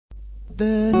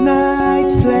The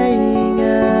night's playing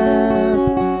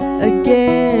up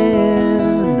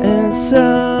again, and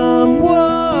someone's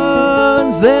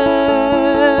there.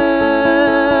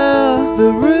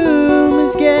 The room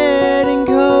is getting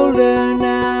colder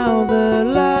now, the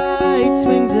light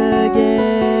swings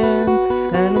again,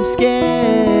 and I'm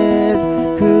scared,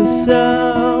 'cause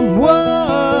someone's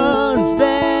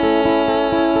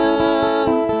there.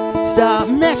 Stop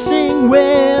messing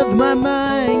with my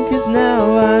mind, 'cause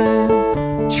now I'm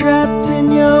trapped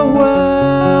in your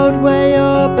world where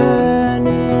you're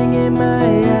burning in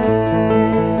my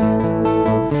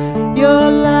eyes. You're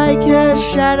like a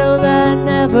shadow that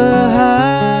never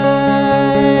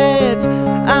hides.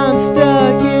 I'm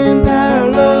stuck in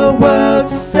parallel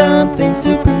worlds, something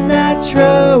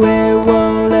supernatural. It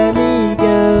won't let me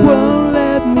go, won't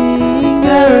let me go. It's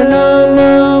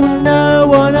paranormal, no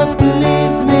one else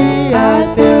believes me. I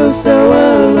feel so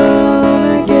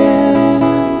alone again.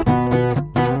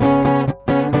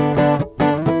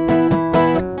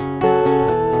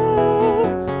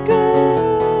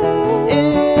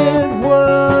 It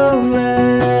won't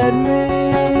let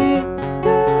me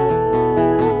go.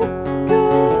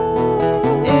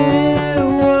 It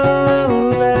won't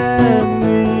let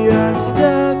me. I'm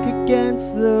stuck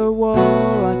against the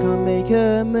wall, I can't make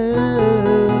a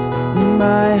move.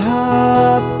 My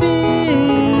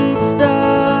heartbeat stops,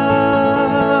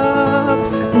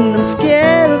 and I'm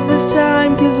scared of this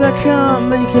time, 'cause I can't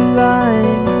make a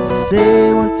line to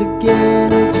say once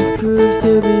again. It just proves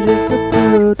to be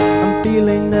difficult. I'm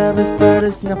feeling nervous, but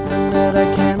it's nothing that I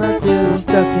cannot do.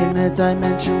 Stuck in a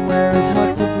dimension where it's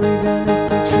hard to breathe and it's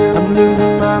too true. I'm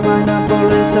losing my mind, I'm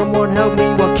falling, someone help me,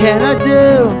 what can I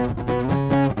do?